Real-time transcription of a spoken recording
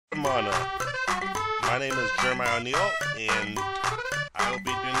Mana. My name is Jeremiah O'Neil, and I will be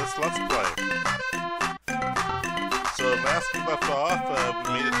doing this Let's Play. So last we left off,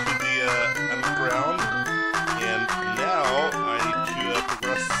 we made it to the underground, and now I need to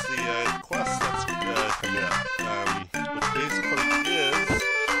progress the quest that's coming up, which basically is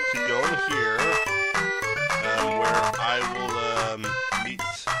to go in here, where I will meet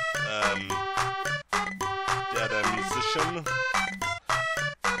that musician.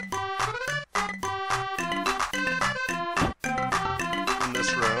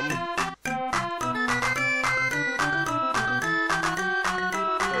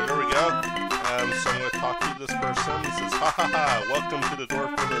 This person says, ha ha ha, welcome to the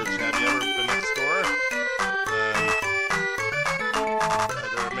Dwarf Village. Have you ever been next door?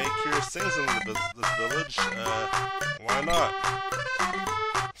 There are many curious things in this village. Why not?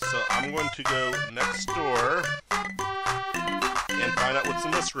 So I'm going to go next door and find out what's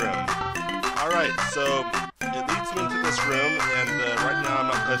in this room. Alright, so it leads me into this room, and right now I'm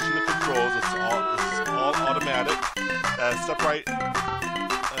not touching the controls. This is all automatic. Step right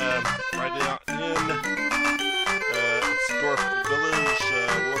down in. Dwarf Village,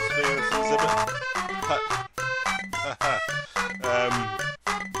 world's famous exhibit hut.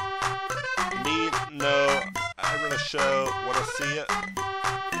 Me, no, I run a show, wanna see it?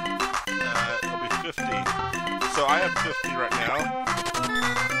 It'll be 50. So I have 50 right now,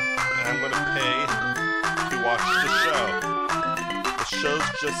 and I'm gonna pay to watch the show. The show's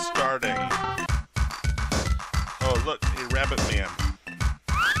just starting. Oh look, a rabbit man.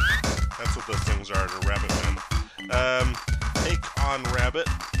 That's what those things are, the rabbit man. Take on Rabbit,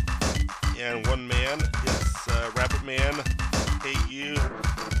 and one man is Rabbit Man. Hey you,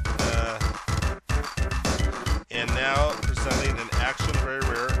 and now presenting an action very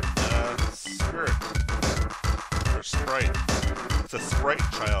rare spirit or sprite. It's a sprite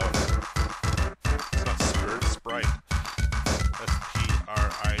child. It's not spirit, sprite.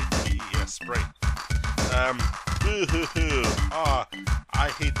 S-P-R-I-T-E-S, sprite. Boo hoo hoo. Aw, I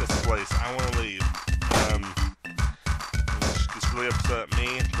hate this place. I want to leave. Really upset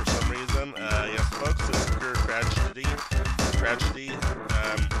me for some reason. Yes, folks, it's pure tragedy.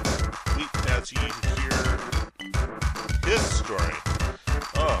 Wait as you hear his story.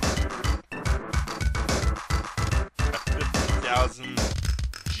 Oh, at 50,000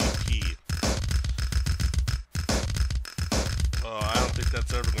 GP. Oh, I don't think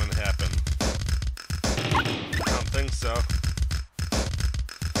that's ever going to happen. I don't think so.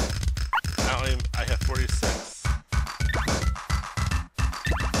 I have 46.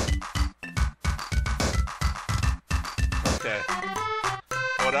 Okay.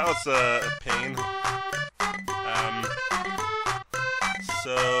 Well, that was a pain.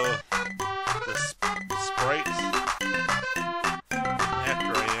 So the sprite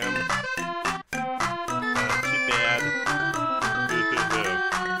after I am. Too bad. Boo hoo hoo.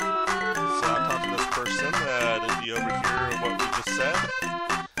 So I'll talk to this person. Did you overhear what we just said?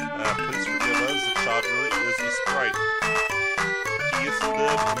 Please forgive us. The child really is a sprite. He used to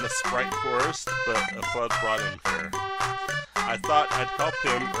live in the Sprite Forest, but a flood brought him here. I thought I'd help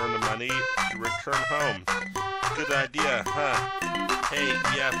him earn the money to return home. Good idea, huh? Hey,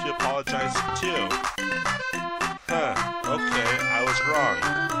 you have to apologize too. Huh, okay, I was wrong.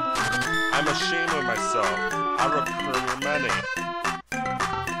 I'm ashamed of myself. I'll return your money.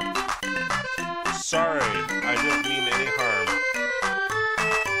 Sorry, I didn't mean any harm.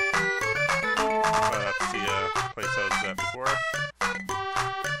 That's the place I was at before.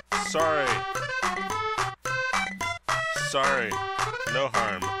 Sorry, no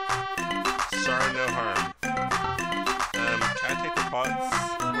harm. Sorry, no harm. Can I take the pots?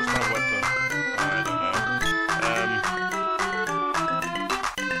 Where's my weapon? I don't know.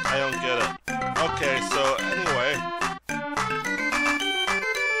 I don't get it. Okay, so anyway,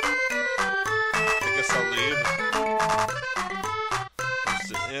 I guess I'll leave. There's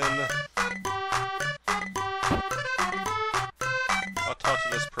the inn. I'll talk to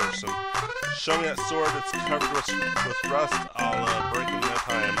this person. Show me that sword that's covered with rust. I'll break in no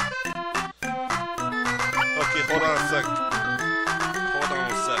time. Okay, hold on a sec.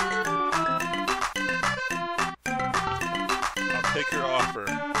 I'll take your offer.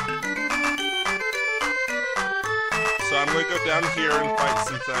 So I'm going to go down here and fight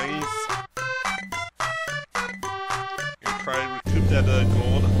some things. And try to recoup that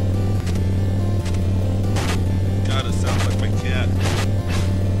gold. God, it sounds like my cat.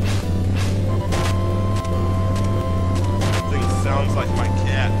 Sounds like my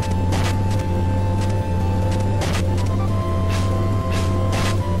cat.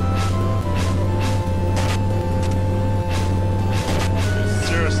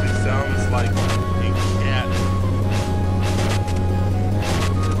 Seriously, like a cat.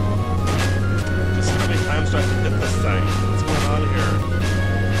 Just how many times do I have to hit this thing? What's going on here?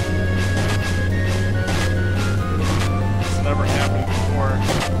 It's never happened before.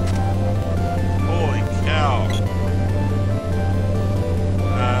 Holy cow.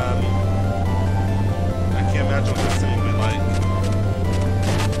 I can't imagine what this thing will be like.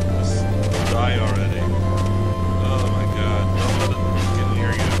 Just die already. Oh my god. Don't let it get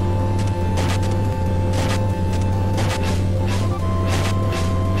near you.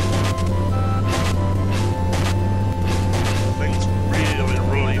 Things really,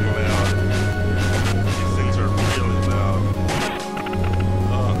 really loud. These things are really loud.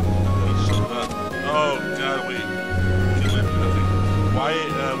 Oh, I'm gonna shut up. Oh god, wait. Get away from that thing. Why,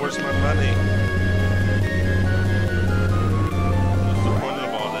 where's my money? What's the point of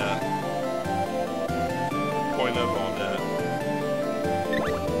all that? Point of all that.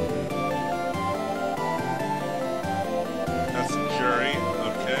 That's the jury,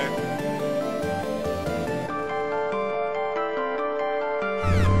 okay.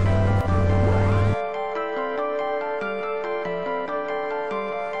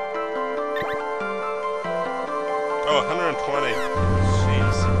 Oh, 120.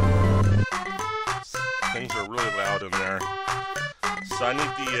 Jeez. Things are really loud in there. So I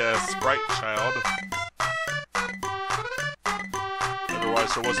need the Sprite Child.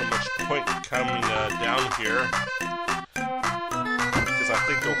 Otherwise there wasn't much point coming down here. Because I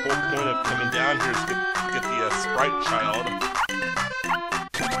think the whole point of coming down here is to get the Sprite Child.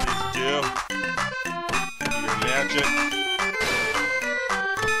 Please do. Do your magic.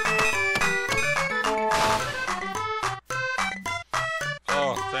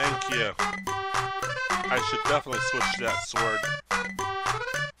 Oh, thank you. I should definitely switch to that sword.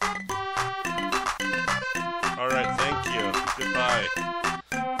 Alright, thank you. Goodbye.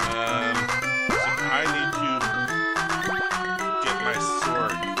 So I need to get my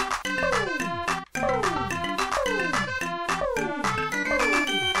sword.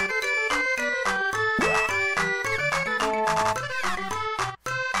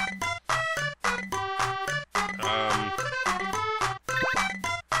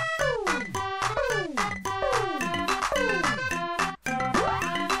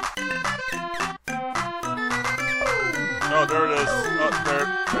 Oh, there it is. Oh, there.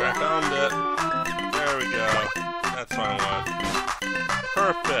 I found it. There we go. That's what I want.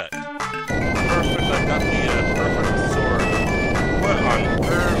 Perfect. Perfect. I got the perfect sword. What on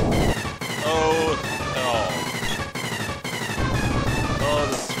earth? Oh, hell. Oh,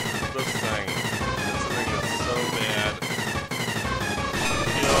 this thing. This thing is so bad.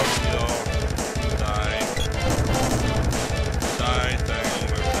 Kill. Die. Die thing.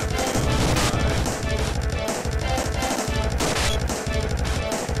 Where's that thing?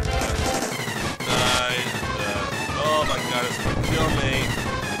 Oh my god, it's gonna kill me.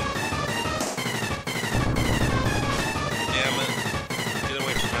 Damn it. Get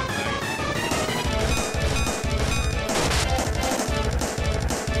away from that thing.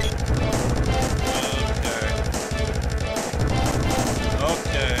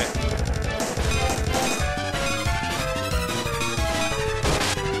 Okay.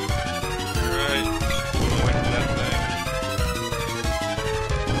 Alright. Get away from that thing.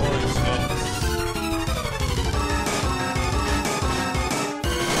 Holy smokes.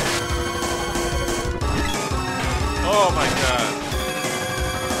 Oh my god.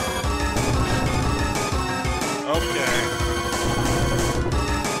 Okay.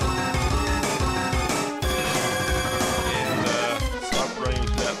 And stop running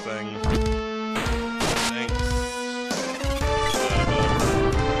to that thing. Thanks.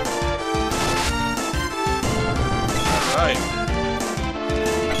 Alright.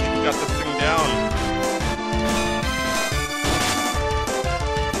 I think we got this thing down.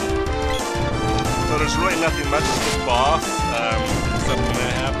 So there's really nothing much to this boss, except when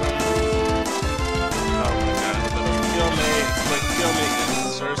that happens. Oh my god, it's gonna kill me. It's gonna kill me.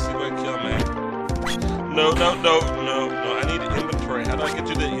 It's seriously gonna kill me. No. I need inventory. How do I get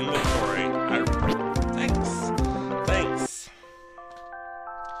you the inventory? Thanks.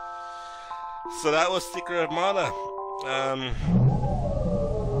 So that was Secret of Mana.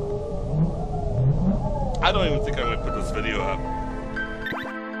 I don't even think I'm gonna put this video up.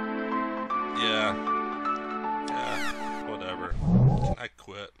 Yeah, whatever. I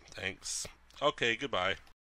quit. Thanks. Okay, goodbye.